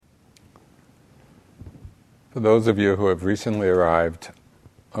For those of you who have recently arrived,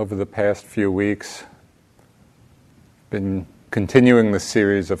 over the past few weeks, been continuing the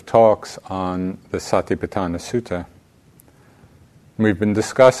series of talks on the Satipatthana Sutta. We've been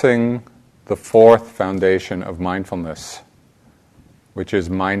discussing the fourth foundation of mindfulness, which is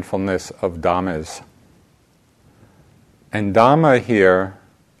mindfulness of Dhammas. And Dhamma here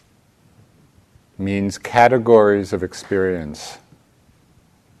means categories of experience.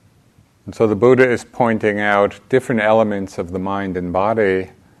 And so the Buddha is pointing out different elements of the mind and body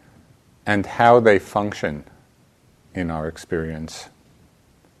and how they function in our experience.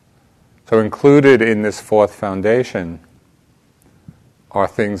 So included in this fourth foundation are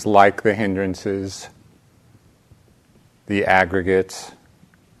things like the hindrances, the aggregates,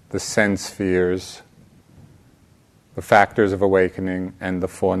 the sense spheres, the factors of awakening, and the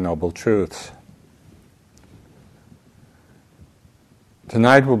Four Noble Truths.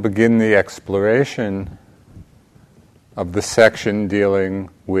 Tonight we'll begin the exploration of the section dealing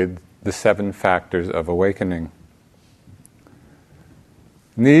with the 7 factors of awakening.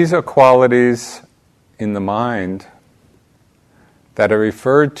 These are qualities in the mind that are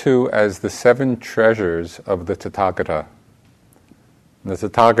referred to as the 7 treasures of the Tathagata. The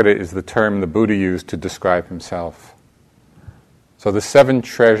Tathagata is the term the Buddha used to describe himself. So the 7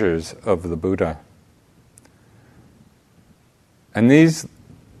 treasures of the Buddha. And these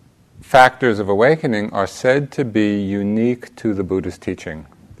factors of awakening are said to be unique to the Buddha's teaching,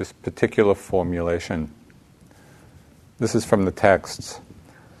 this particular formulation. This is from the texts.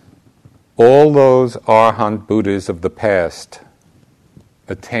 All those Arhat Buddhas of the past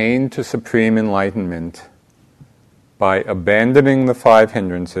attained to supreme enlightenment by abandoning the 5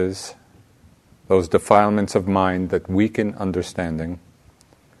 hindrances, those defilements of mind that weaken understanding,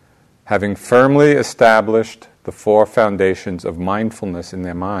 having firmly established the 4 foundations of mindfulness in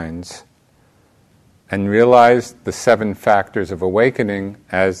their minds, and realized the 7 factors of awakening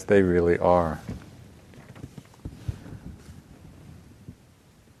as they really are.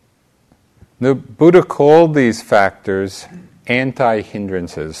 The Buddha called these factors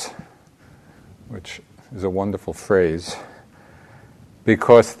anti-hindrances, which is a wonderful phrase,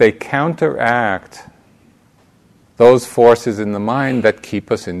 because they counteract those forces in the mind that keep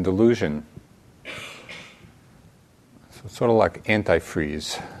us in delusion. So it's sort of like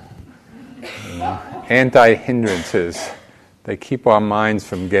antifreeze, anti-hindrances. They keep our minds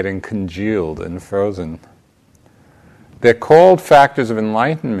from getting congealed and frozen. They're called factors of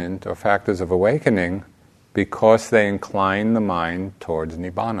enlightenment or factors of awakening because they incline the mind towards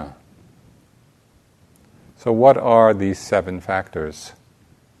nibbana. So what are these 7 factors?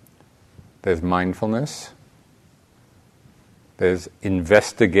 There's mindfulness, there's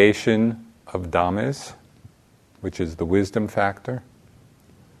investigation of dhammas, which is the wisdom factor.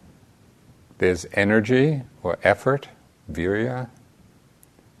 There's energy or effort, virya.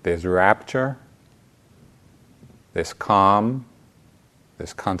 There's rapture. There's calm.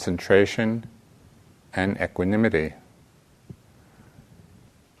 There's concentration and equanimity.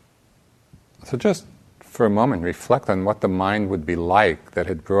 So just for a moment, reflect on what the mind would be like that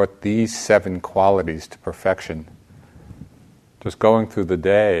had brought these 7 qualities to perfection. Just going through the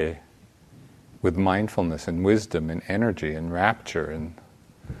day with mindfulness and wisdom and energy and rapture and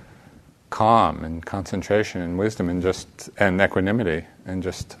calm and concentration and wisdom and equanimity and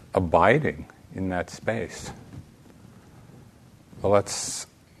just abiding in that space. Well, that's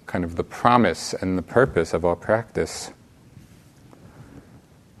kind of the promise and the purpose of our practice.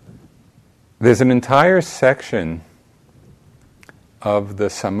 There's an entire section of the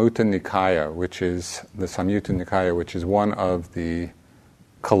Samyutta Nikaya, which is one of the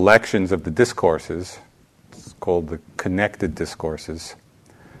collections of the discourses. It's called the Connected Discourses.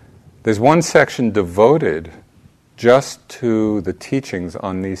 There's one section devoted just to the teachings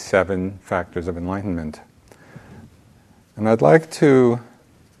on these 7 factors of enlightenment. And I'd like to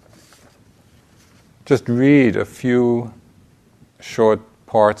just read a few short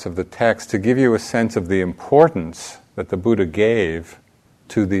parts of the text to give you a sense of the importance that the Buddha gave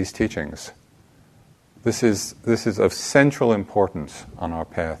to these teachings. This is of central importance on our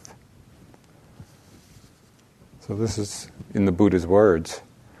path. So this is in the Buddha's words.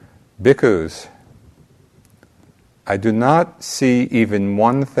 Bhikkhus, I do not see even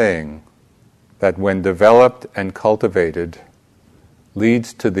one thing that when developed and cultivated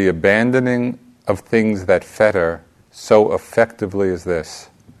leads to the abandoning of things that fetter so effectively as this,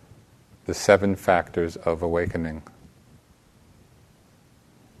 the 7 factors of awakening.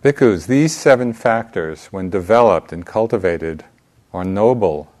 Bhikkhus, these 7 factors, when developed and cultivated, are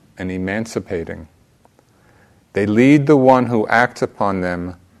noble and emancipating. They lead the one who acts upon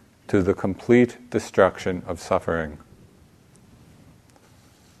them to the complete destruction of suffering.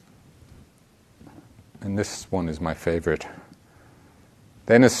 And this one is my favorite.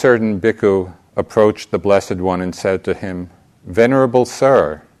 Then a certain bhikkhu approached the Blessed One and said to him, "Venerable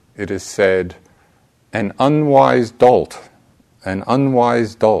Sir, it is said, an unwise dolt. In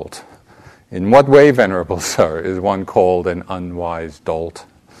what way, Venerable Sir, is one called an unwise dolt?"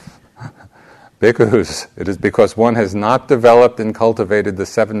 Bhikkhus, it is because one has not developed and cultivated the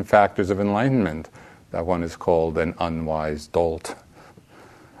 7 factors of enlightenment that one is called an unwise dolt.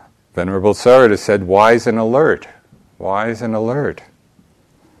 Venerable Sir, it is said, wise and alert.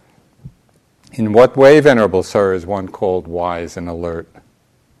 In what way, Venerable Sir, is one called wise and alert?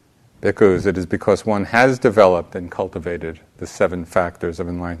 Bhikkhus, it is because one has developed and cultivated the 7 factors of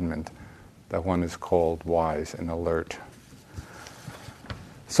enlightenment that one is called wise and alert.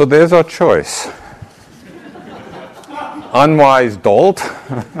 So there's our choice. Unwise dolt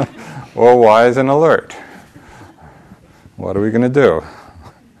or wise and alert. What are we going to do?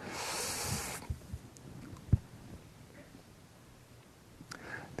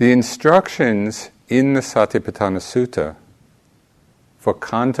 The instructions in the Satipatthana Sutta for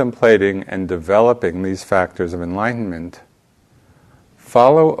contemplating and developing these factors of enlightenment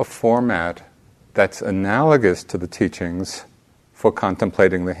follow a format that's analogous to the teachings for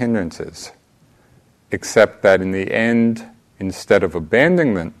contemplating the hindrances, except that in the end, instead of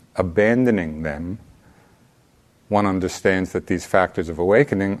abandoning them, one understands that these factors of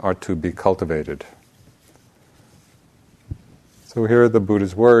awakening are to be cultivated. So here are the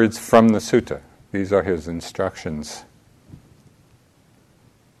Buddha's words from the sutta. These are his instructions.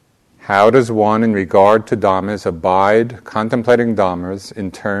 How does one, in regard to dhammas, abide contemplating dhammas in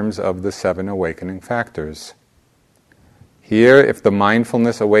terms of the 7 awakening factors? Here, if the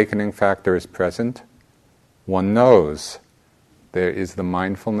mindfulness awakening factor is present, one knows there is the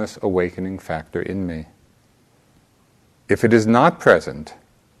mindfulness awakening factor in me. If it is not present,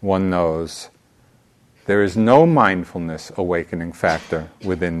 one knows there is no mindfulness awakening factor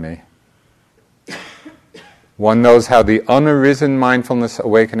within me. One knows how the unarisen mindfulness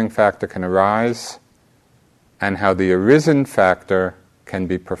awakening factor can arise and how the arisen factor can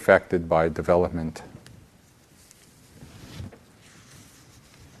be perfected by development.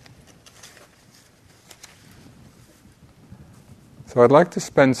 So I'd like to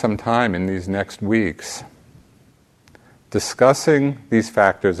spend some time in these next weeks discussing these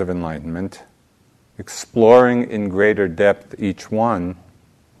factors of enlightenment, exploring in greater depth each one,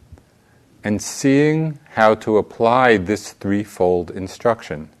 and seeing how to apply this 3-fold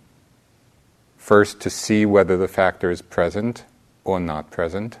instruction. First, to see whether the factor is present or not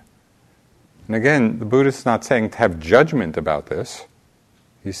present. And again, the Buddha is not saying to have judgment about this.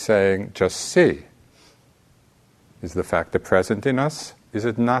 He's saying, just see. Is the factor present in us? Is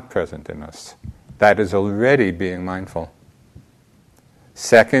it not present in us? That is already being mindful.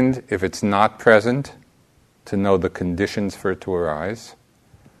 Second, if it's not present, to know the conditions for it to arise.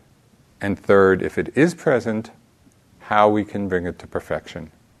 And third, if it is present, how we can bring it to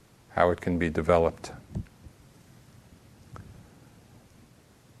perfection, how it can be developed.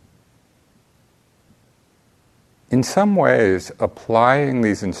 In some ways, applying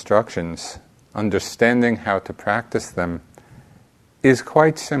these instructions, understanding how to practice them, is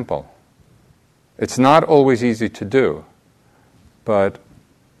quite simple. It's not always easy to do, but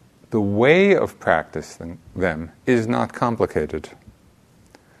the way of practicing them is not complicated.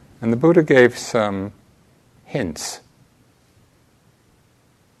 And the Buddha gave some hints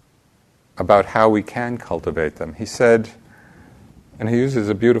about how we can cultivate them. He said, and he uses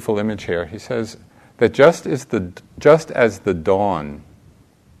a beautiful image here, he says that just as the dawn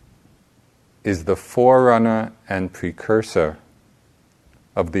is the forerunner and precursor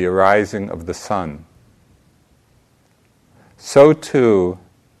of the arising of the sun, so too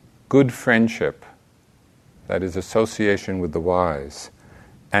good friendship, that is association with the wise,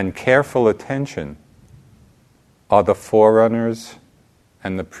 and careful attention are the forerunners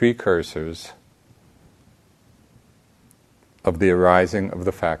and the precursors of the arising of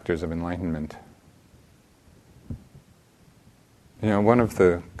the factors of enlightenment. You know, one of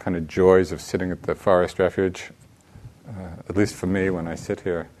the kind of joys of sitting at the forest refuge, at least for me when I sit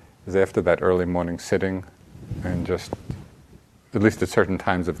here, is after that early morning sitting and just, at least at certain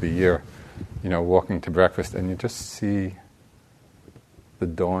times of the year, you know, walking to breakfast and you just see the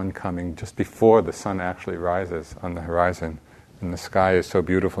dawn coming just before the sun actually rises on the horizon. And the sky is so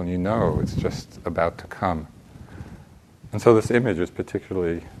beautiful and you know it's just about to come. And so this image is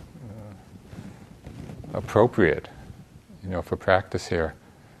particularly appropriate, you know, for practice here.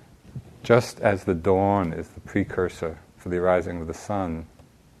 Just as the dawn is the precursor for the rising of the sun,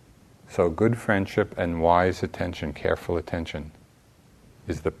 So good friendship and wise attention, careful attention,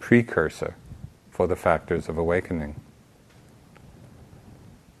 is the precursor for the factors of awakening.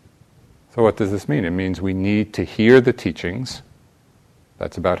 So what does this mean? It means we need to hear the teachings.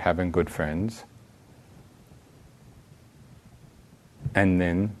 That's about having good friends. And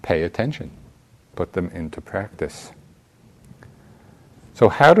then pay attention. Put them into practice. So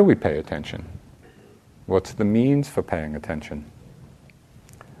how do we pay attention? What's the means for paying attention?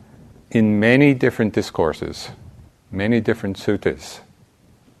 In many different discourses, many different suttas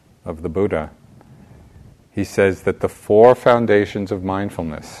of the Buddha, he says that the 4 foundations of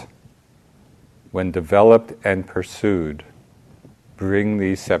mindfulness, when developed and pursued, bring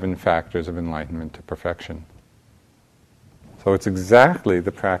these 7 factors of enlightenment to perfection. So it's exactly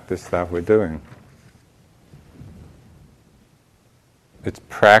the practice that we're doing. It's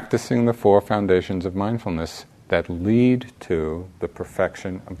practicing the 4 foundations of mindfulness that lead to the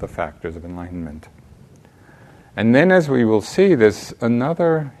perfection of the factors of enlightenment. And then, as we will see, there's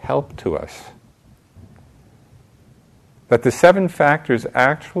another help to us. That the 7 factors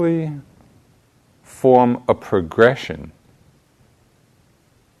actually form a progression,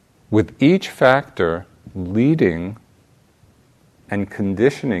 with each factor leading and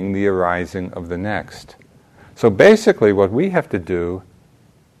conditioning the arising of the next. So basically what we have to do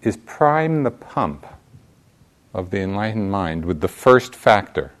is prime the pump of the enlightened mind with the first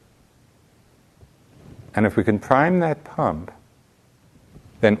factor. And if we can prime that pump,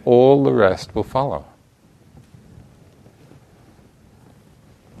 then all the rest will follow.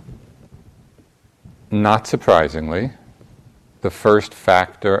 Not surprisingly, the first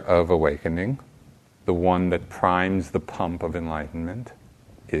factor of awakening, the one that primes the pump of enlightenment,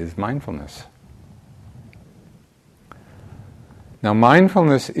 is mindfulness. Now,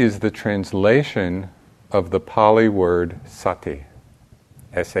 mindfulness is the translation of the Pali word sati,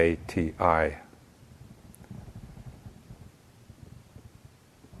 S-A-T-I.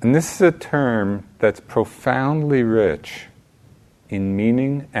 And this is a term that's profoundly rich in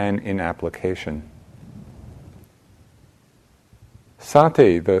meaning and in application.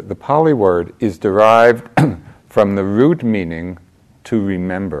 Sati, the Pali word, is derived from the root meaning to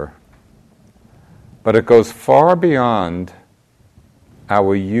remember. But it goes far beyond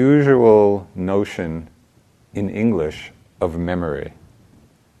our usual notion in English of memory.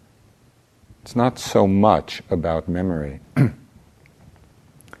 It's not so much about memory.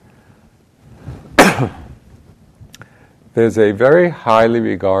 There's a very highly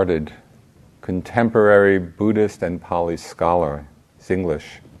regarded contemporary Buddhist and Pali scholar. He's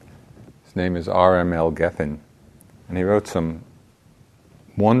English. His name is R.M.L. Gethin. And he wrote some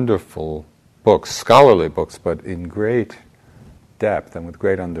wonderful books, scholarly books, but in great depth and with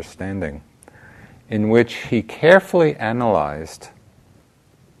great understanding, in which he carefully analyzed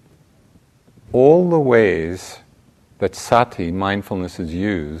all the ways that sati, mindfulness, is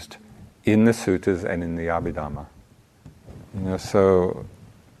used in the suttas and in the Abhidhamma. So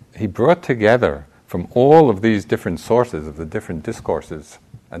he brought together from all of these different sources of the different discourses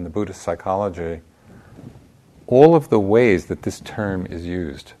and the Buddhist psychology all of the ways that this term is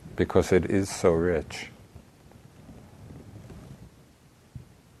used, because it is so rich.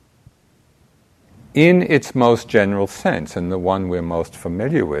 In its most general sense, and the one we're most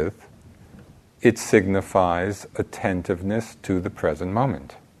familiar with, it signifies attentiveness to the present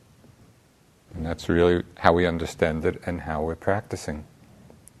moment. And that's really how we understand it and how we're practicing.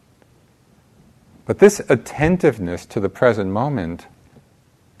 But this attentiveness to the present moment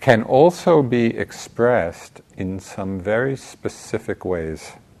can also be expressed in some very specific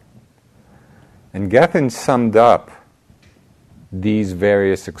ways. And Gethin summed up these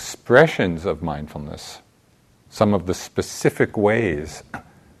various expressions of mindfulness, some of the specific ways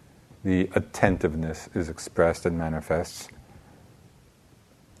the attentiveness is expressed and manifests,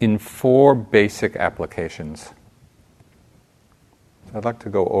 in 4 basic applications. I'd like to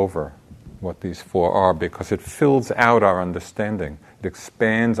go over what these 4 are, because it fills out our understanding. It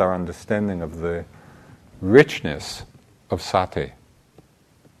expands our understanding of the richness of sati.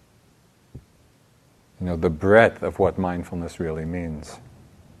 The breadth of what mindfulness really means.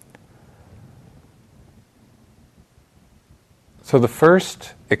 So the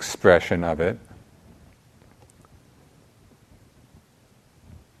first expression of it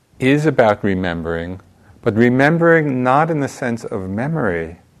is about remembering, but remembering not in the sense of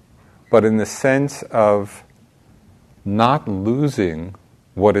memory, but in the sense of not losing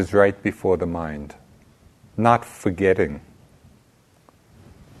what is right before the mind, not forgetting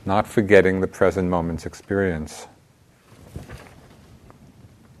the present moment's experience.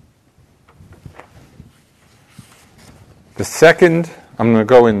 The second I'm going to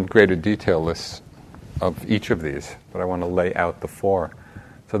go in greater detail of each of these, but I want to lay out the four.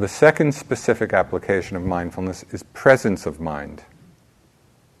 So the second specific application of mindfulness is presence of mind.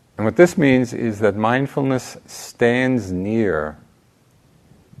 And what this means is that mindfulness stands near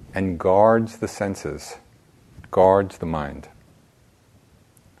and guards the senses, guards the mind.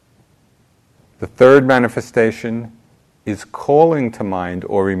 The third manifestation is calling to mind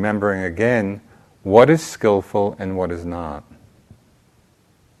or remembering again what is skillful and what is not.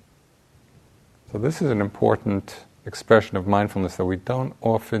 So this is an important expression of mindfulness that we don't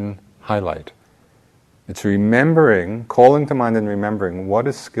often highlight. It's remembering, calling to mind and remembering what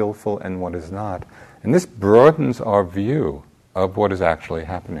is skillful and what is not. And this broadens our view of what is actually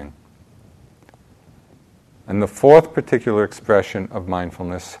happening. And the fourth particular expression of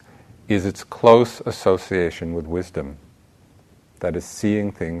mindfulness is its close association with wisdom. That is,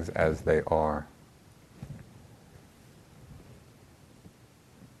 seeing things as they are.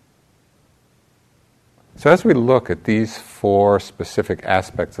 So as we look at these four specific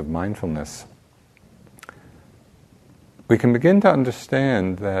aspects of mindfulness, we can begin to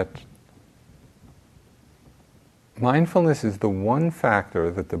understand that mindfulness is the one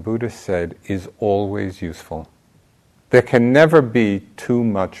factor that the Buddha said is always useful. There can never be too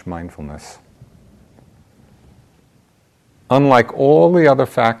much mindfulness. Unlike all the other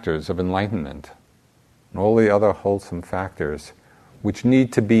factors of enlightenment, and all the other wholesome factors, which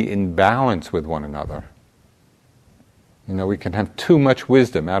need to be in balance with one another. We can have too much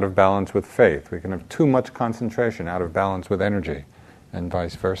wisdom out of balance with faith. We can have too much concentration out of balance with energy, and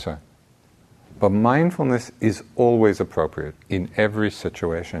vice versa. But mindfulness is always appropriate in every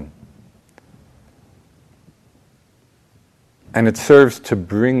situation. And it serves to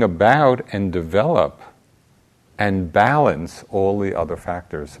bring about and develop and balance all the other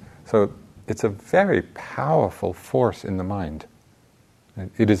factors. So it's a very powerful force in the mind.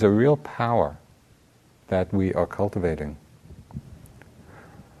 It is a real power that we are cultivating.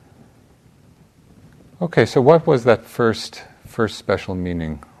 Okay, so what was that first special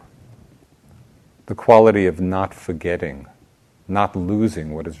meaning? The quality of not forgetting, not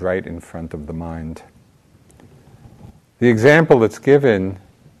losing what is right in front of the mind. The example that's given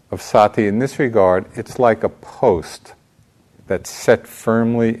of sati in this regard, it's like a post that's set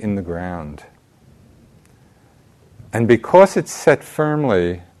firmly in the ground. And because it's set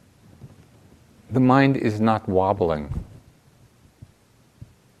firmly, the mind is not wobbling.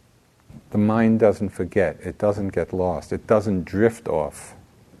 The mind doesn't forget. It doesn't get lost. It doesn't drift off.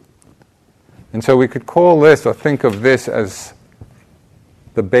 And so we could call this, or think of this as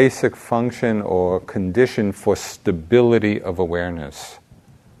the basic function or condition for stability of awareness.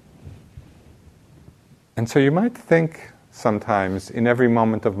 And so you might think sometimes, in every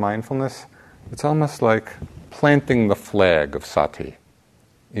moment of mindfulness, it's almost like planting the flag of sati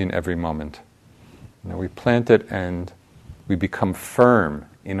in every moment. We plant it and we become firm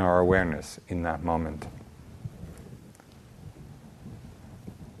in our awareness in that moment.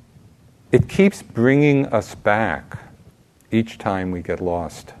 It keeps bringing us back each time we get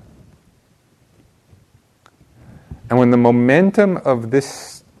lost. And when the momentum of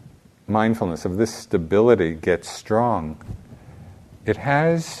this mindfulness, of this stability gets strong, it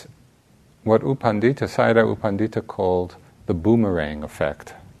has what Sayadaw U Pandita called the boomerang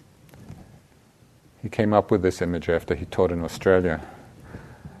effect. He came up with this image after he taught in Australia.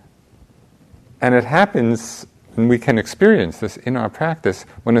 And it happens, and we can experience this in our practice,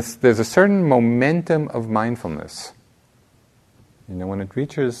 when there's a certain momentum of mindfulness. When it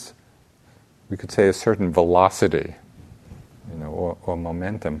reaches, we could say, a certain velocity, or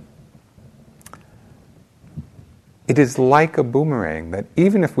momentum. It is like a boomerang that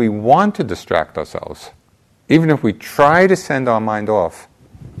even if we want to distract ourselves, even if we try to send our mind off,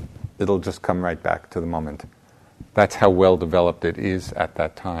 it'll just come right back to the moment. That's how well developed it is at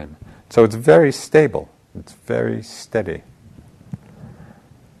that time. So it's very stable. It's very steady.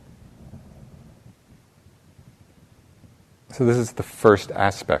 So this is the first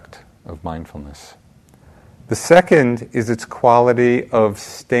aspect of mindfulness. The second is its quality of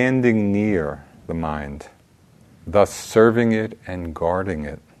standing near the mind, thus serving it and guarding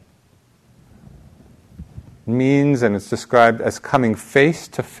it. It means, and it's described as coming face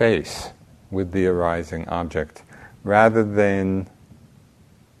to face with the arising object, rather than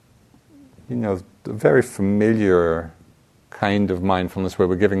the very familiar kind of mindfulness where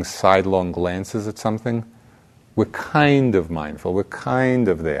we're giving sidelong glances at something. We're kind of mindful, we're kind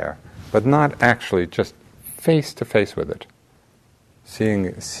of there, but not actually just face to face with it, seeing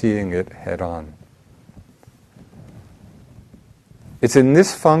it head on. It's in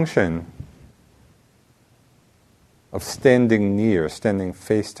this function of standing near, standing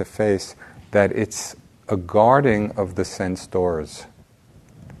face to face, that it's a guarding of the sense doors.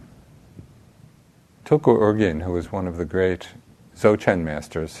 Tulku Urgyen, who was one of the great Dzogchen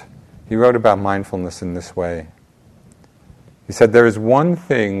masters, he wrote about mindfulness in this way. He said, there is one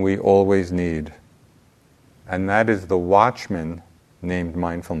thing we always need, and that is the watchman named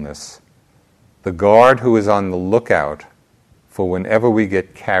mindfulness, the guard who is on the lookout for whenever we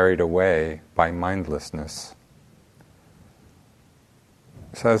get carried away by mindlessness.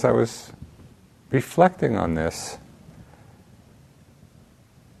 So as I was reflecting on this,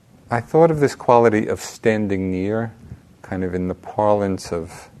 I thought of this quality of standing near, kind of in the parlance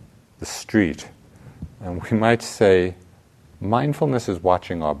of the street. And we might say, mindfulness is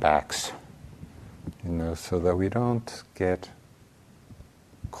watching our backs, so that we don't get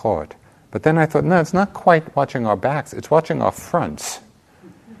caught. But then I thought, no, it's not quite watching our backs, it's watching our fronts,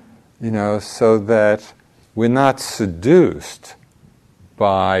 so that we're not seduced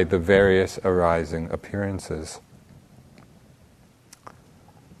by the various arising appearances.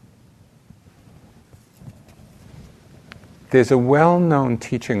 There's a well-known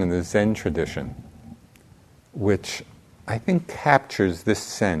teaching in the Zen tradition which I think captures this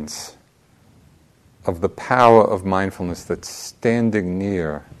sense of the power of mindfulness, that's standing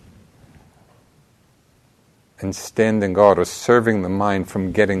near and standing guard, or serving the mind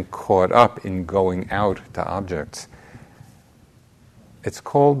from getting caught up in going out to objects. It's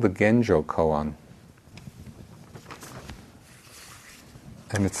called the Genjo Koan.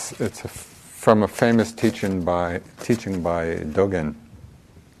 And it's from a famous teaching by Dogen.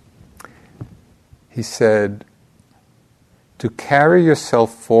 He said, to carry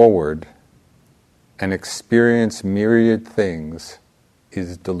yourself forward and experience myriad things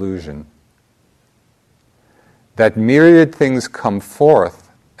is delusion. That myriad things come forth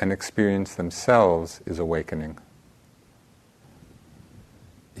and experience themselves is awakening.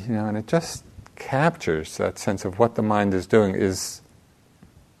 And it just captures that sense of what the mind is doing. Is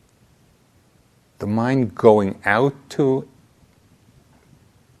the mind going out to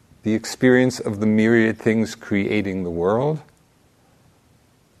the experience of the myriad things creating the world?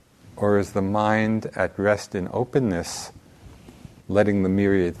 Or is the mind at rest in openness, letting the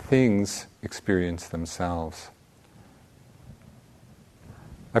myriad things experience themselves?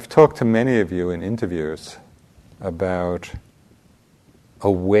 I've talked to many of you in interviews about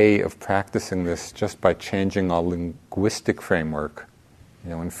a way of practicing this just by changing our linguistic framework,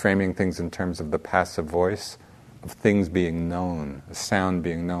 and framing things in terms of the passive voice, of things being known, a sound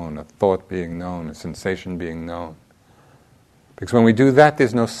being known, a thought being known, a sensation being known. Because when we do that,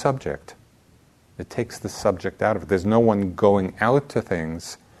 there's no subject. It takes the subject out of it. There's no one going out to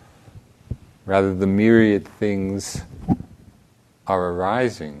things. Rather, the myriad things are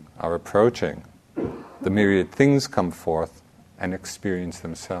arising, are approaching. The myriad things come forth and experience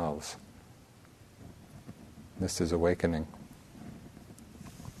themselves. This is awakening.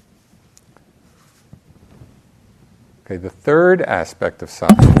 Okay, the third aspect of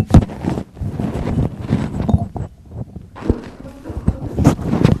sati.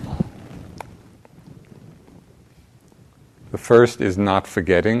 The first is not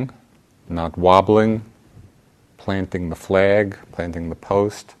forgetting, not wobbling, planting the flag, planting the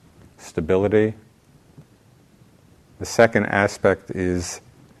post, stability. The second aspect is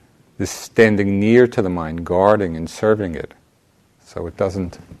this standing near to the mind, guarding and serving it, so it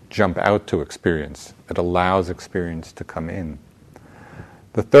doesn't jump out to experience. It allows experience to come in.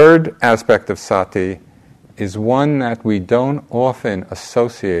 The third aspect of sati is one that we don't often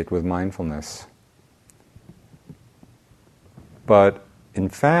associate with mindfulness. But in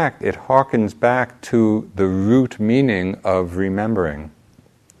fact, it harkens back to the root meaning of remembering.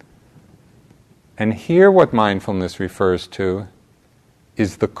 And here what mindfulness refers to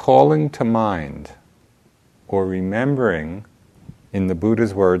is the calling to mind, or remembering, in the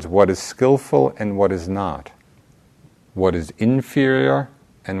Buddha's words, what is skillful and what is not, what is inferior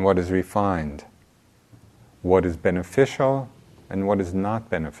and what is refined, what is beneficial and what is not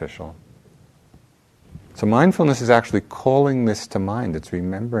beneficial. So mindfulness is actually calling this to mind, it's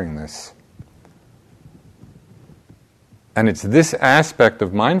remembering this. And it's this aspect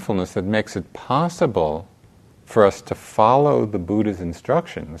of mindfulness that makes it possible for us to follow the Buddha's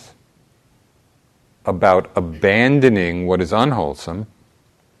instructions about abandoning what is unwholesome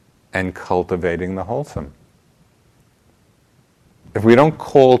and cultivating the wholesome. If we don't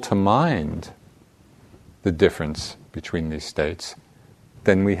call to mind the difference between these states,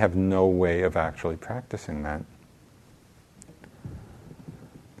 then we have no way of actually practicing that.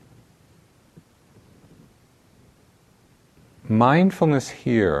 Mindfulness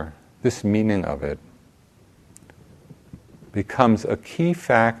here, this meaning of it, becomes a key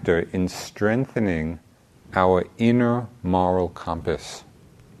factor in strengthening our inner moral compass.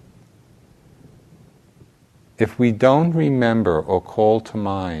 If we don't remember or call to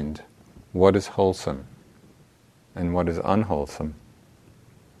mind what is wholesome and what is unwholesome,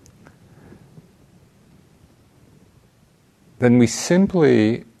 then we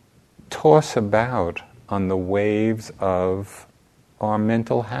simply toss about on the waves of our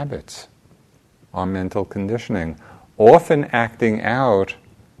mental habits, our mental conditioning, often acting out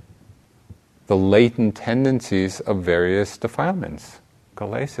the latent tendencies of various defilements,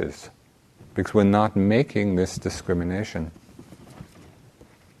 kilesas, because we're not making this discrimination.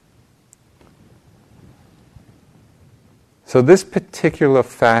 So this particular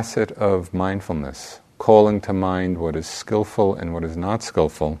facet of mindfulness, calling to mind what is skillful and what is not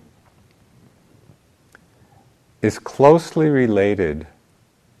skillful, is closely related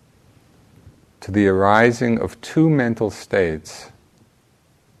to the arising of two mental states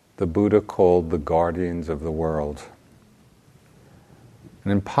the Buddha called the guardians of the world.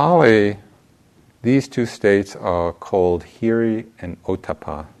 And in Pali, these two states are called hiri and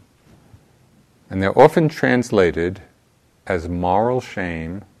ottappa. And they're often translated as moral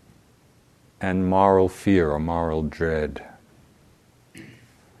shame and moral fear or moral dread.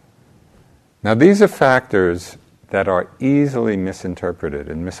 Now these are factors that are easily misinterpreted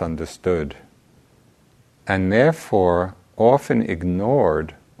and misunderstood, and therefore often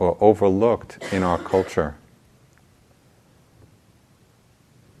ignored or overlooked in our culture.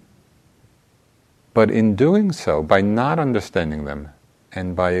 But in doing so, by not understanding them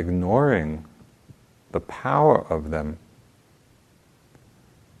and by ignoring the power of them,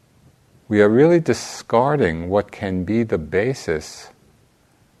 we are really discarding what can be the basis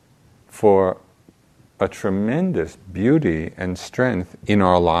for a tremendous beauty and strength in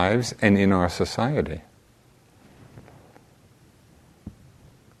our lives and in our society.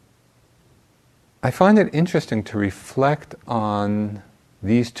 I find it interesting to reflect on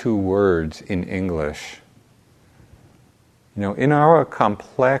these two words in English. You know, in our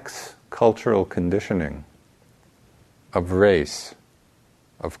complex cultural conditioning of race,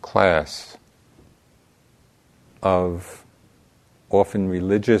 of class, of often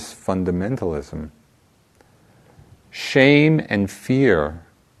religious fundamentalism, shame and fear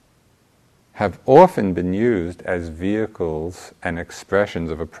have often been used as vehicles and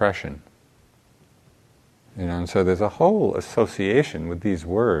expressions of oppression. You know, and so there's a whole association with these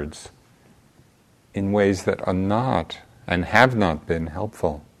words in ways that are not and have not been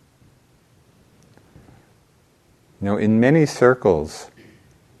helpful. You know, in many circles,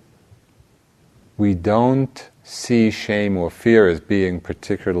 we don't see shame or fear as being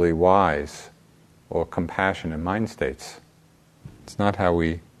particularly wise or compassionate mind states. It's not how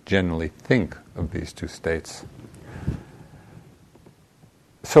we generally think of these two states.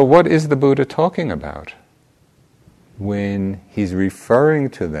 So what is the Buddha talking about when he's referring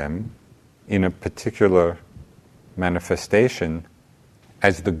to them in a particular manifestation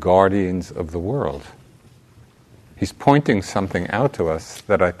as the guardians of the world? He's pointing something out to us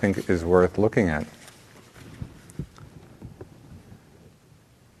that I think is worth looking at.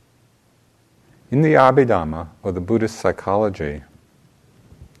 In the Abhidhamma, or the Buddhist psychology,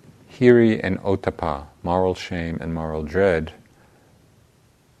 hiri and ottappa, moral shame and moral dread,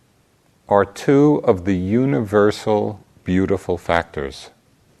 are two of the universal beautiful factors.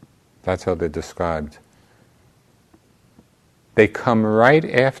 That's how they're described. They come right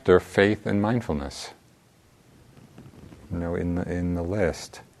after faith and mindfulness, you know, in the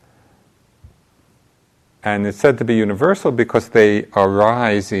list. And it's said to be universal because they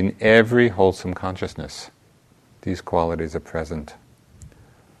arise in every wholesome consciousness. These qualities are present.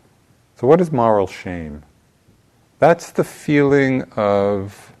 So what is moral shame? That's the feeling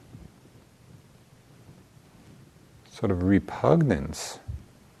of sort of repugnance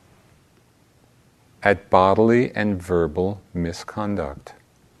at bodily and verbal misconduct.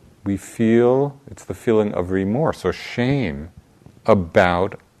 We feel, it's the feeling of remorse or shame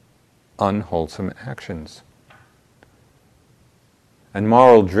about unwholesome actions. And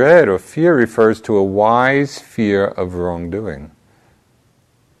moral dread or fear refers to a wise fear of wrongdoing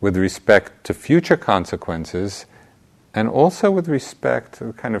with respect to future consequences, and also with respect to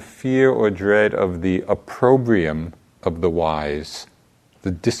the kind of fear or dread of the opprobrium of the wise, the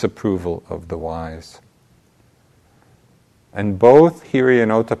disapproval of the wise. And both hiri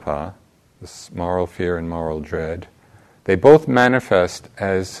and ottappa, this moral fear and moral dread, they both manifest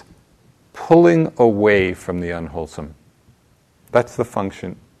as pulling away from the unwholesome. That's the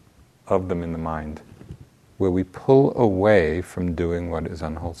function of them in the mind, where we pull away from doing what is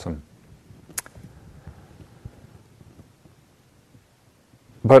unwholesome.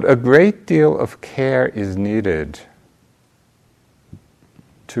 But a great deal of care is needed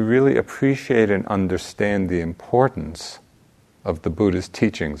to really appreciate and understand the importance of the Buddha's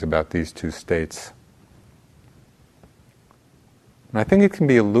teachings about these two states. And I think it can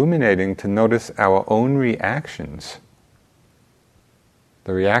be illuminating to notice our own reactions,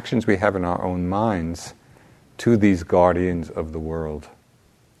 the reactions we have in our own minds to these guardians of the world.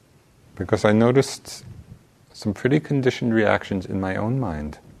 Because I noticed some pretty conditioned reactions in my own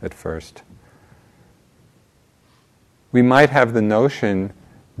mind at first. We might have the notion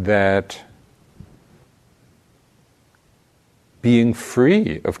that being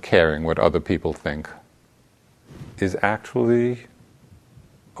free of caring what other people think is actually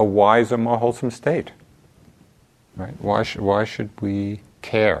a wiser, more wholesome state. Right? Why should we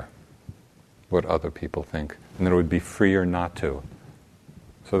care what other people think? And that it would be freer not to.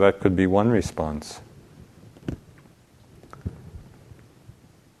 So that could be one response.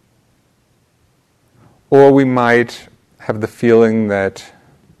 Or we might have the feeling that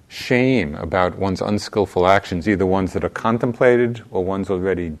shame about one's unskillful actions, either ones that are contemplated or ones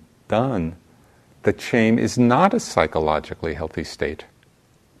already done, that shame is not a psychologically healthy state.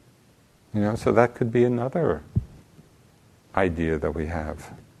 So that could be another idea that we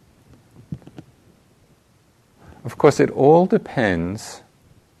have. Of course, it all depends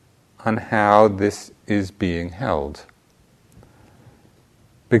on how this is being held.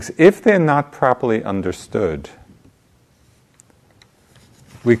 Because if they're not properly understood,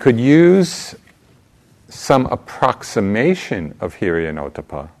 we could use some approximation of hiri and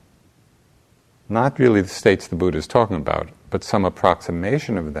ottappa, not really the states the Buddha is talking about, but some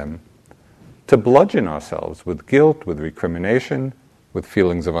approximation of them, to bludgeon ourselves with guilt, with recrimination, with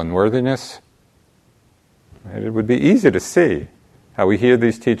feelings of unworthiness. Right? It would be easy to see how we hear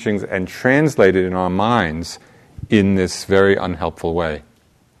these teachings and translate it in our minds in this very unhelpful way.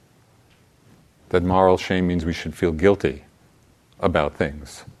 That moral shame means we should feel guilty about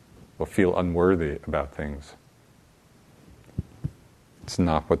things or feel unworthy about things. It's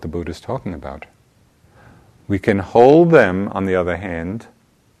not what the Buddha is talking about. We can hold them, on the other hand,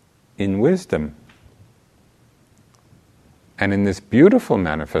 in wisdom. And in this beautiful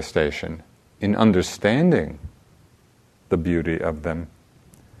manifestation, in understanding the beauty of them,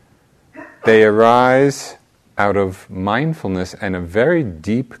 they arise out of mindfulness and a very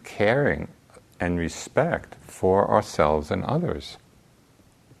deep caring and respect for ourselves and others.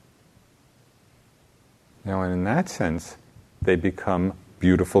 And in that sense, they become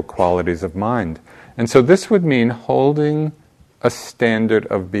beautiful qualities of mind. And so this would mean holding a standard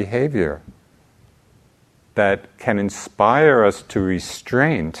of behavior that can inspire us to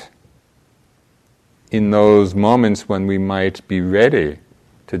restraint in those moments when we might be ready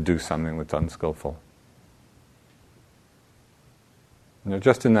to do something that's unskillful.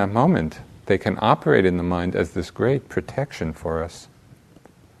 Just in that moment, they can operate in the mind as this great protection for us.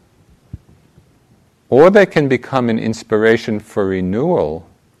 Or they can become an inspiration for renewal,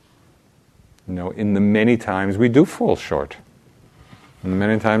 in the many times we do fall short. And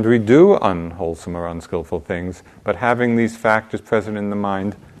many times we do unwholesome or unskillful things, but having these factors present in the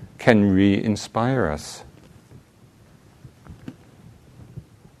mind can re-inspire us.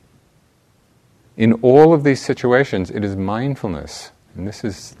 In all of these situations, it is mindfulness, and this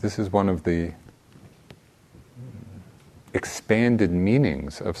is one of the expanded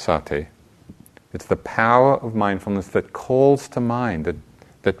meanings of sati. It's the power of mindfulness that calls to mind,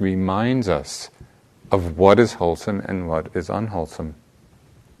 that reminds us of what is wholesome and what is unwholesome.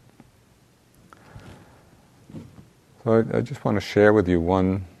 So I just want to share with you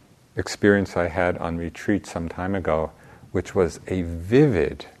one experience I had on retreat some time ago, which was a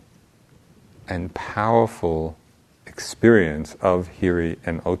vivid and powerful experience of hiri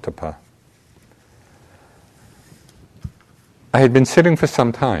and ottappa. I had been sitting for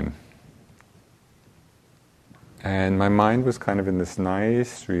some time, and my mind was kind of in this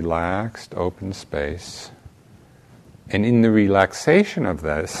nice, relaxed, open space. And in the relaxation of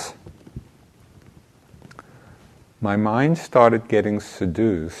this, my mind started getting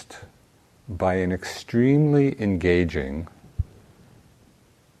seduced by an extremely engaging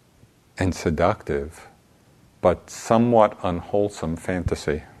and seductive, but somewhat unwholesome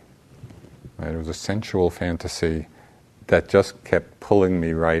fantasy. Right? It was a sensual fantasy that just kept pulling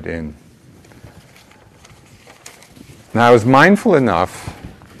me right in. Now, I was mindful enough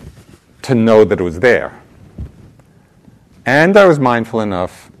to know that it was there. And I was mindful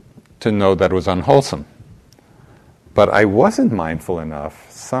enough to know that it was unwholesome. But I wasn't mindful enough.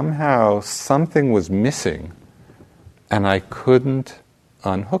 Somehow something was missing, and I couldn't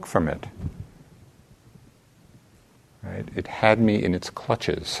unhook from it. right? It had me in its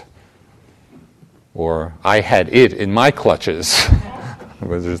clutches. Or I had it in my clutches,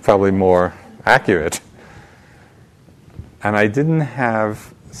 which is probably more accurate. And I didn't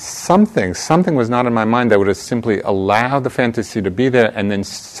have something was not in my mind that would have simply allowed the fantasy to be there and then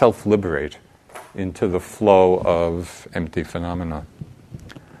self-liberate into the flow of empty phenomena.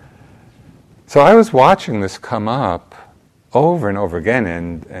 So I was watching this come up over and over again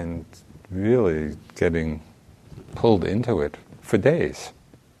and really getting pulled into it for days.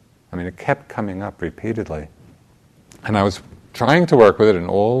 I mean, it kept coming up repeatedly. And I was trying to work with it in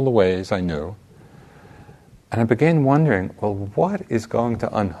all the ways I knew. And I began wondering, well, what is going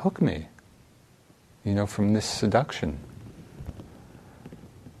to unhook me, from this seduction?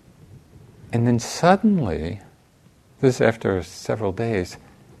 And then suddenly, this after several days,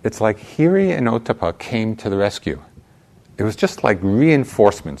 it's like Hiri and Ottappa came to the rescue. It was just like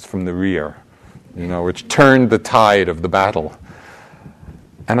reinforcements from the rear, which turned the tide of the battle.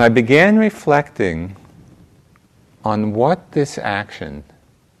 And I began reflecting on what this action,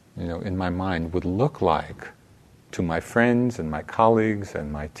 in my mind would look like to my friends and my colleagues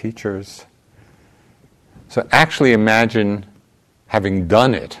and my teachers. So actually imagine having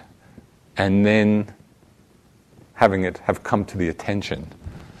done it and then having it have come to the attention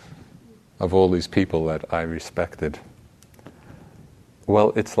of all these people that I respected.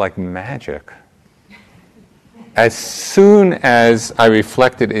 Well, it's like magic. As soon as I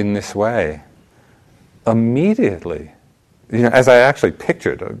reflected in this way, immediately, as I actually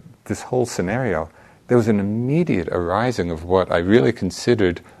pictured this whole scenario, there was an immediate arising of what I really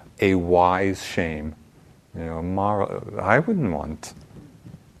considered a wise shame. Moral. I wouldn't want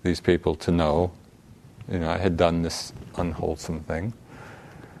these people to know, I had done this unwholesome thing.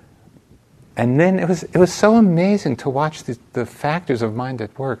 And then it was so amazing to watch the factors of mind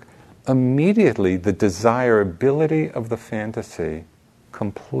at work. Immediately, the desirability of the fantasy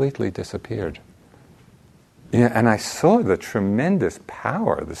completely disappeared. And I saw the tremendous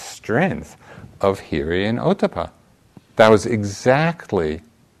power, the strength of Hiri and Ottappa. That was exactly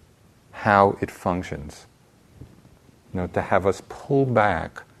how it functions. To have us pull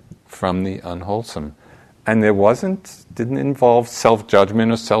back from the unwholesome. And didn't involve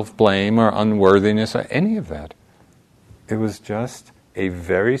self-judgment or self-blame or unworthiness or any of that. It was just a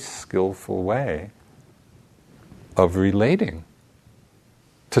very skillful way of relating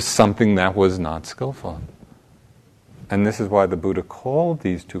to something that was not skillful. And this is why the Buddha called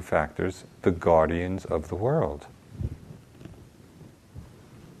these two factors the guardians of the world.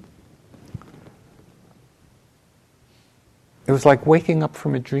 It was like waking up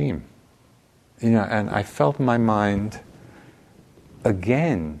from a dream. And I felt my mind,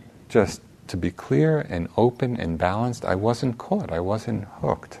 again, just to be clear and open and balanced. I wasn't caught. I wasn't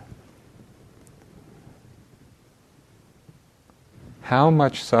hooked. How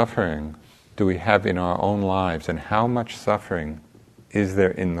much suffering do we have in our own lives, and how much suffering is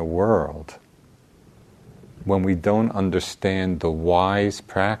there in the world when we don't understand the wise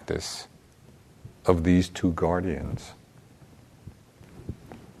practice of these two guardians?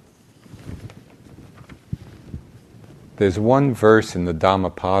 There's one verse in the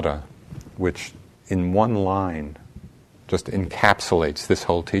Dhammapada which, in one line, just encapsulates this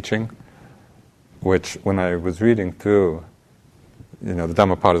whole teaching, which, when I was reading through, the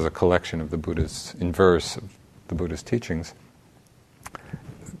Dhammapada is a collection of the Buddha's, in verse, of the Buddha's teachings.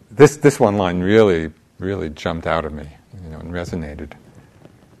 This one line really, really jumped out at me, and resonated.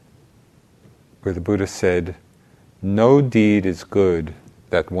 Where the Buddha said, "No deed is good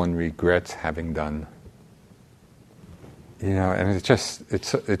that one regrets having done." And it just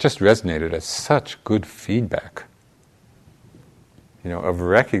resonated as such good feedback, of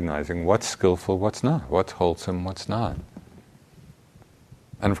recognizing what's skillful, what's not, what's wholesome, what's not.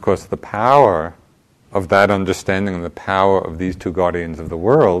 And of course, the power of that understanding and the power of these two guardians of the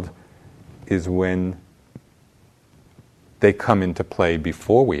world is when they come into play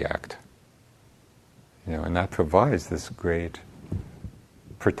before we act. And that provides this great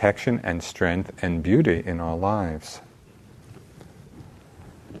protection and strength and beauty in our lives.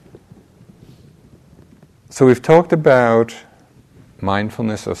 So we've talked about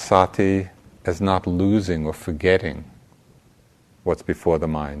mindfulness or sati as not losing or forgetting what's before the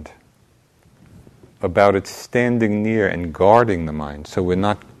mind. About it standing near and guarding the mind, so we're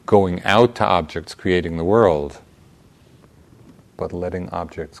not going out to objects creating the world, but letting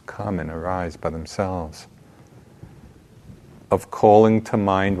objects come and arise by themselves. Of calling to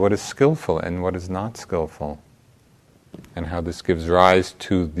mind what is skillful and what is not skillful, and how this gives rise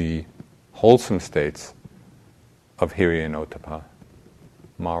to the wholesome states of Hiri and Ottappa,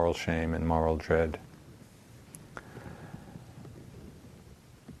 moral shame and moral dread.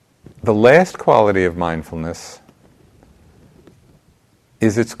 The last quality of mindfulness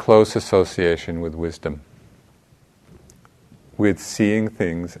is its close association with wisdom, with seeing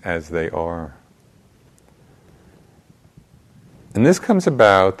things as they are. And this comes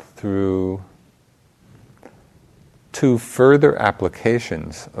about through two further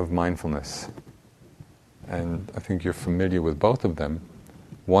applications of mindfulness. And I think you're familiar with both of them.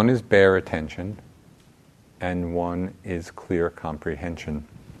 One is bare attention, and one is clear comprehension.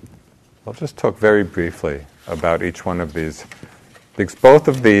 I'll just talk very briefly about each one of these, because both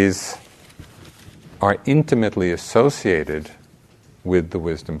of these are intimately associated with the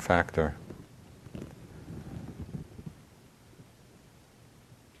wisdom factor.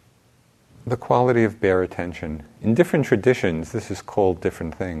 The quality of bare attention. In different traditions, this is called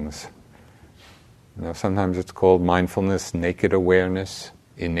different things. Sometimes it's called mindfulness, naked awareness,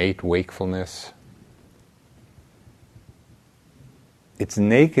 innate wakefulness. It's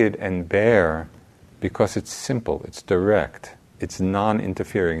naked and bare because it's simple, it's direct, it's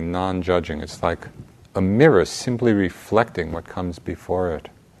non-interfering, non-judging. It's like a mirror simply reflecting what comes before it.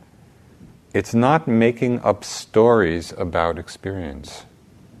 It's not making up stories about experience.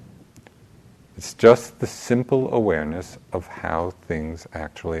 It's just the simple awareness of how things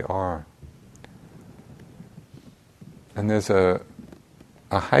actually are. And there's a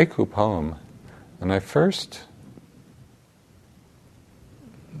haiku poem, and I first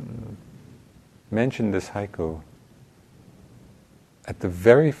mentioned this haiku at the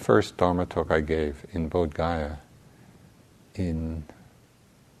very first Dharma talk I gave in Bodh Gaya in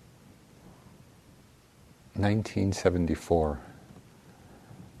 1974.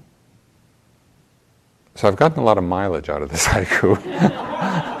 So I've gotten a lot of mileage out of this haiku,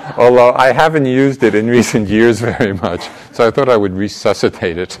 although I haven't used it in recent years very much, so I thought I would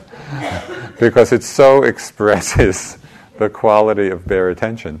resuscitate it because it so expresses the quality of bare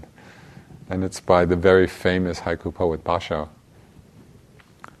attention. And it's by the very famous haiku poet Basho.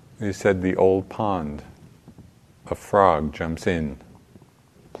 He said, "The old pond, a frog jumps in,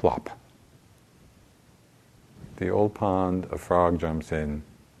 plop. The old pond, a frog jumps in,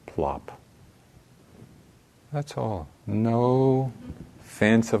 plop." That's all. No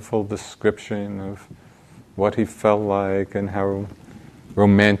fanciful description of what he felt like and how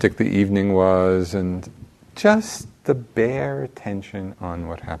romantic the evening was, and just the bare attention on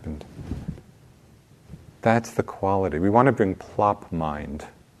what happened. That's the quality. We want to bring plop mind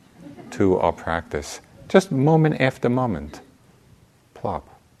to our practice. Just moment after moment. Plop,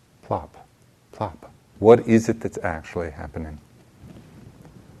 plop, plop. What is it that's actually happening?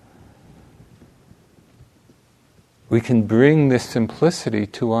 We can bring this simplicity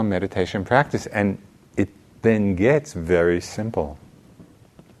to our meditation practice, and it then gets very simple.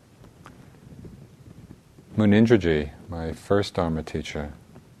 Munindraji, my first Dharma teacher,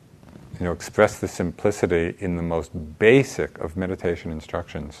 expressed the simplicity in the most basic of meditation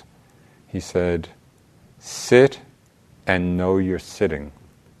instructions. He said, "Sit and know you're sitting,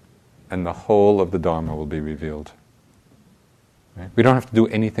 and the whole of the Dharma will be revealed." Right? We don't have to do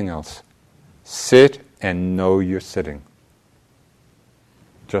anything else. Sit and know you're sitting.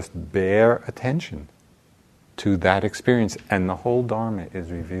 Just bear attention to that experience, and the whole Dharma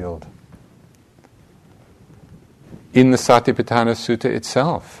is revealed. In the Satipatthana Sutta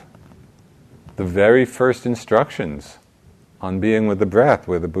itself, the very first instructions on being with the breath,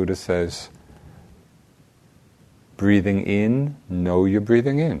 where the Buddha says, breathing in, know you're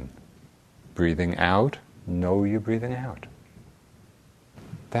breathing in. Breathing out, know you're breathing out.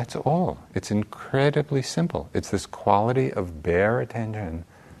 That's all. It's incredibly simple. It's this quality of bare attention,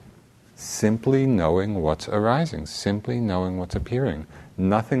 simply knowing what's arising, simply knowing what's appearing.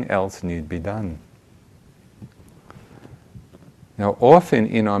 Nothing else need be done. Now, often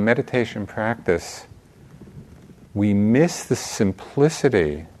in our meditation practice, we miss the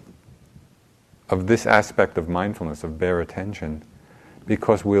simplicity of this aspect of mindfulness, of bare attention,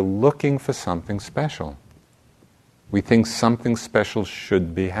 because we're looking for something special. We think something special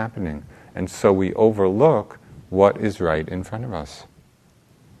should be happening, and so we overlook what is right in front of us.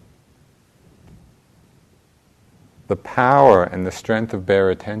 The power and the strength of bare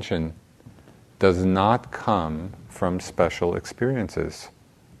attention does not come from special experiences.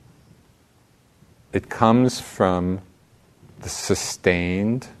 It comes from the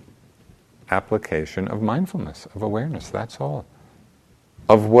sustained application of mindfulness, of awareness, that's all.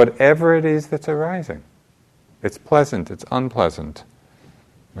 Of whatever it is that's arising. It's pleasant, it's unpleasant,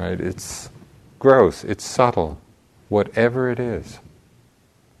 right? It's gross, it's subtle, whatever it is.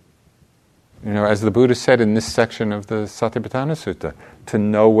 As the Buddha said in this section of the Satipatthana Sutta, to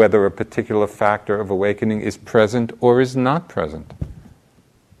know whether a particular factor of awakening is present or is not present.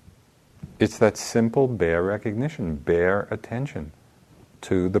 It's that simple, bare recognition, bare attention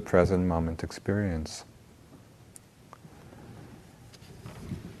to the present moment experience.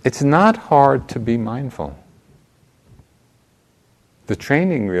 It's not hard to be mindful. The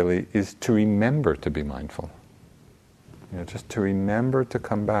training really is to remember to be mindful. Just to remember to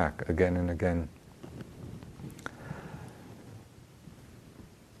come back again and again.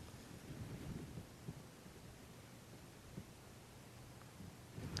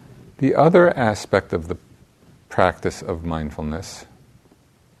 The other aspect of the practice of mindfulness,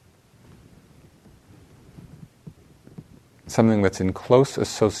 something that's in close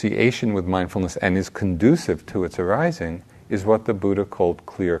association with mindfulness and is conducive to its arising, is what the Buddha called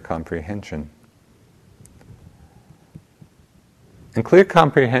clear comprehension. And clear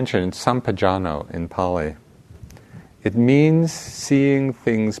comprehension, sampajano in Pali, it means seeing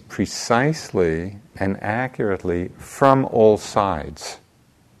things precisely and accurately from all sides,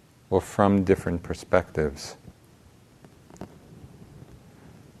 or from different perspectives.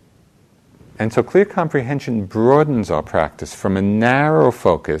 And so clear comprehension broadens our practice from a narrow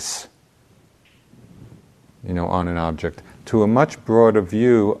focus, on an object, to a much broader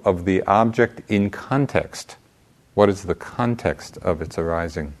view of the object in context. What is the context of its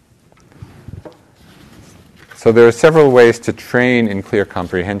arising? So there are several ways to train in clear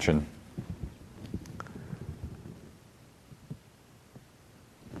comprehension.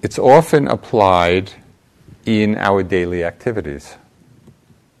 It's often applied in our daily activities,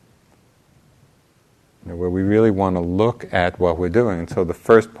 where we really want to look at what we're doing. And so the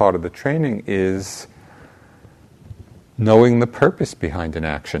first part of the training is knowing the purpose behind an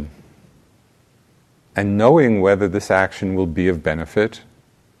action and knowing whether this action will be of benefit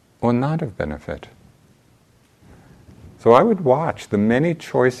or not of benefit. So I would watch the many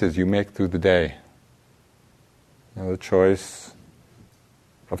choices you make through the day. The choice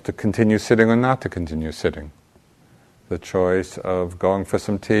of to continue sitting or not to continue sitting. The choice of going for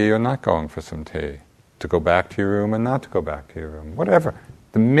some tea or not going for some tea. To go back to your room or not to go back to your room. Whatever.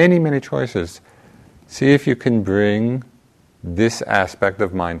 The many, many choices. See if you can bring this aspect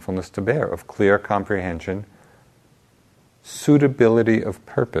of mindfulness to bear, of clear comprehension, suitability of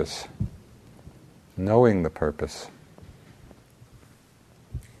purpose, knowing the purpose.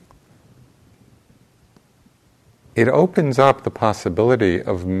 It opens up the possibility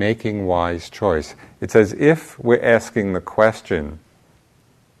of making wise choice. It's as if we're asking the question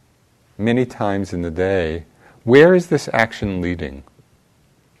many times in the day, where is this action leading?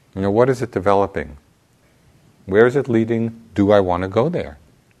 What is it developing? Where is it leading? Do I want to go there?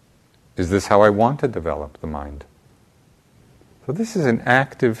 Is this how I want to develop the mind? So this is an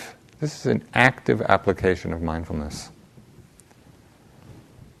active application of mindfulness.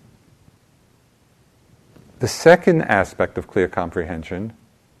 The second aspect of clear comprehension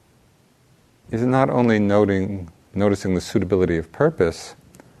is not only noticing the suitability of purpose,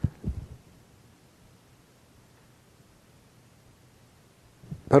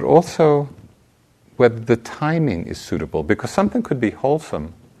 but also whether the timing is suitable, because something could be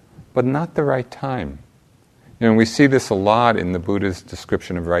wholesome, but not the right time. We see this a lot in the Buddha's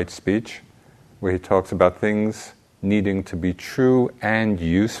description of right speech, where he talks about things needing to be true and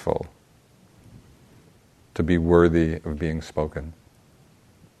useful to be worthy of being spoken.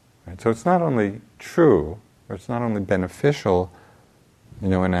 Right? So it's not only true, or it's not only beneficial,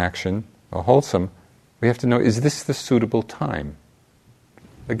 in action, or wholesome, we have to know, is this the suitable time?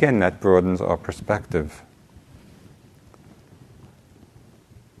 Again, that broadens our perspective.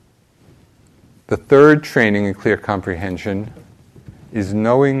 The third training in clear comprehension is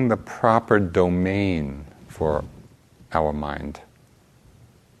knowing the proper domain for our mind.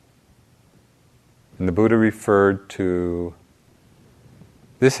 And the Buddha referred to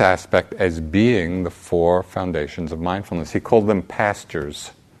this aspect as being the four foundations of mindfulness. He called them pastures.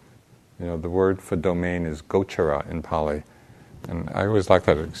 The word for domain is gochara in Pali. And I always like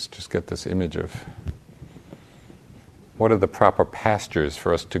that. I just get this image of what are the proper pastures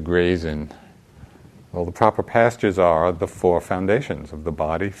for us to graze in. Well, the proper pastures are the four foundations of the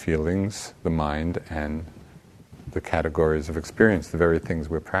body, feelings, the mind, and the categories of experience, the very things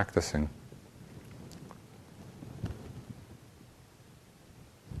we're practicing.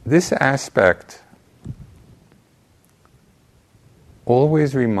 This aspect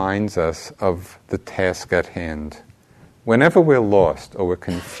always reminds us of the task at hand. Whenever we're lost or we're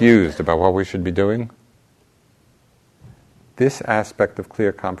confused about what we should be doing, this aspect of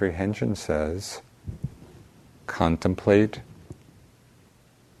clear comprehension says, contemplate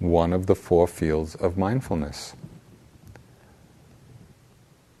one of the four fields of mindfulness.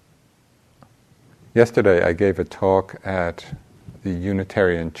 Yesterday I gave a talk at the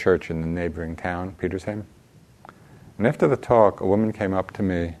Unitarian church in the neighboring town, Petersheim. And after the talk, a woman came up to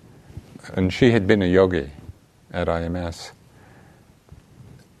me, and she had been a yogi at IMS.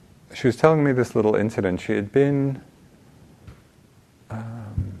 She was telling me this little incident. She had been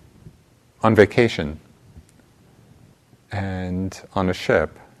on vacation and on a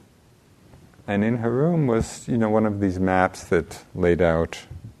ship, and in her room was, one of these maps that laid out,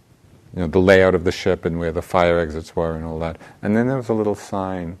 the layout of the ship and where the fire exits were and all that. And then there was a little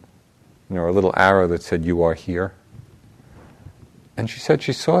sign, a little arrow that said, "You are here." And she said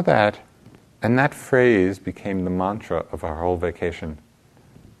she saw that, and that phrase became the mantra of her whole vacation.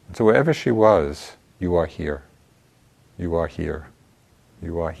 So wherever she was, "You are here. You are here.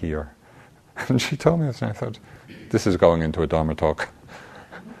 You are here." And she told me this, and I thought, this is going into a Dharma talk.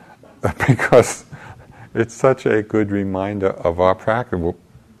 Because it's such a good reminder of our practice.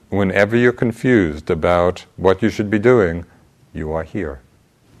 Whenever you're confused about what you should be doing, you are here.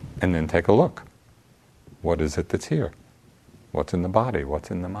 And then take a look. What is it that's here? What's in the body?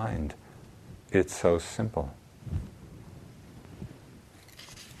 What's in the mind? It's so simple.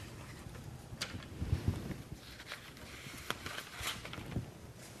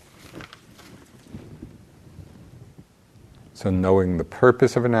 So knowing the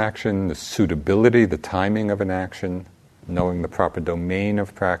purpose of an action, the suitability, the timing of an action, knowing the proper domain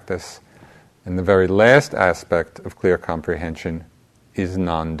of practice, and the very last aspect of clear comprehension is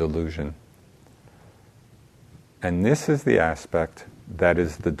non-delusion. And this is the aspect that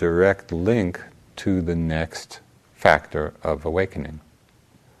is the direct link to the next factor of awakening,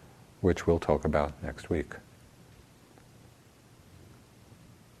 which we'll talk about next week.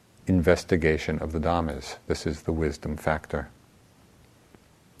 Investigation of the Dhammas. This is the wisdom factor.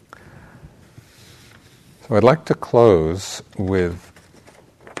 So I'd like to close with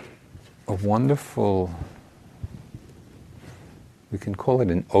a wonderful, we can call it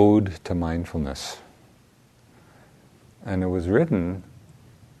an ode to mindfulness. And it was written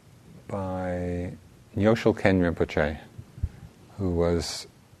by Nyoshul Ken Rinpoche, who was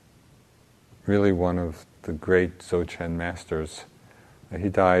really one of the great Dzogchen masters. He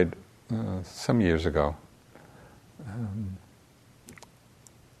died some years ago. And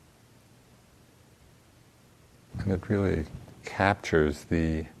it really captures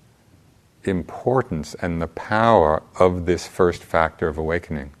the importance and the power of this first factor of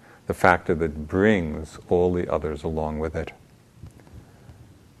awakening, the factor that brings all the others along with it.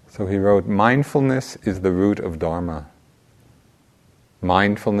 So he wrote, "Mindfulness is the root of Dharma.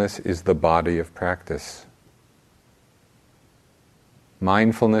 Mindfulness is the body of practice.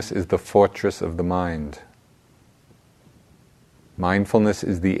 Mindfulness is the fortress of the mind. Mindfulness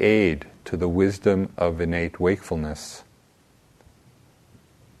is the aid to the wisdom of innate wakefulness.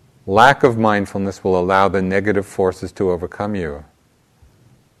 Lack of mindfulness will allow the negative forces to overcome you.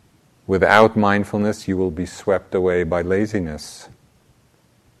 Without mindfulness, you will be swept away by laziness.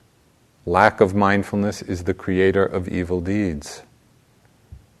 Lack of mindfulness is the creator of evil deeds.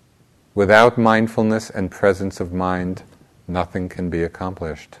 Without mindfulness and presence of mind, nothing can be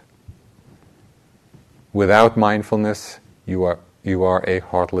accomplished. Without mindfulness, you are a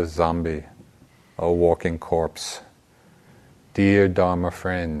heartless zombie, a walking corpse. Dear Dharma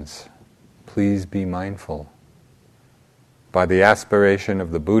friends, please be mindful. By the aspiration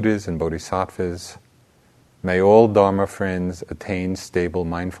of the Buddhas and Bodhisattvas, may all Dharma friends attain stable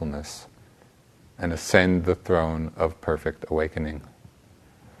mindfulness and ascend the throne of perfect awakening."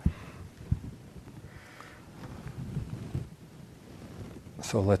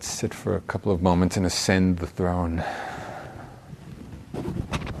 So let's sit for a couple of moments and ascend the throne.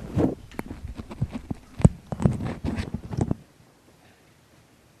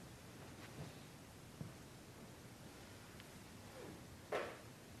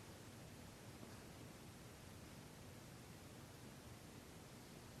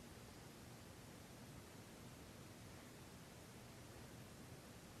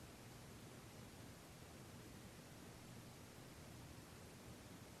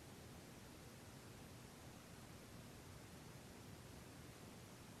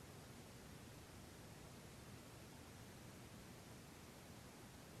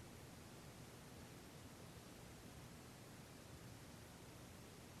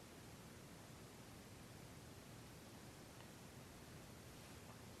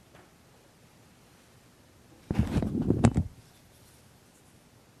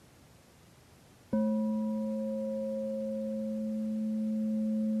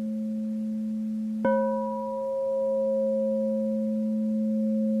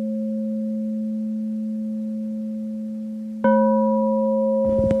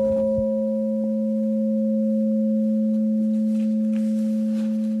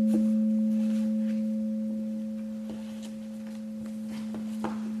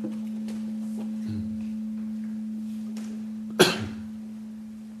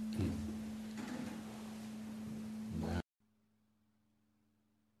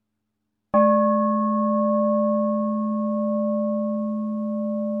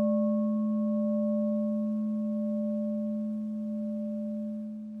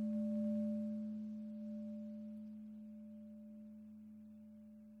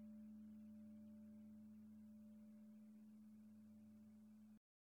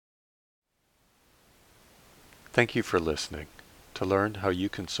 Thank you for listening. To learn how you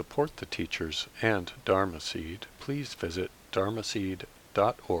can support the teachers and Dharma Seed, please visit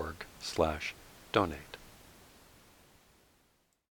dharmaseed.org/donate.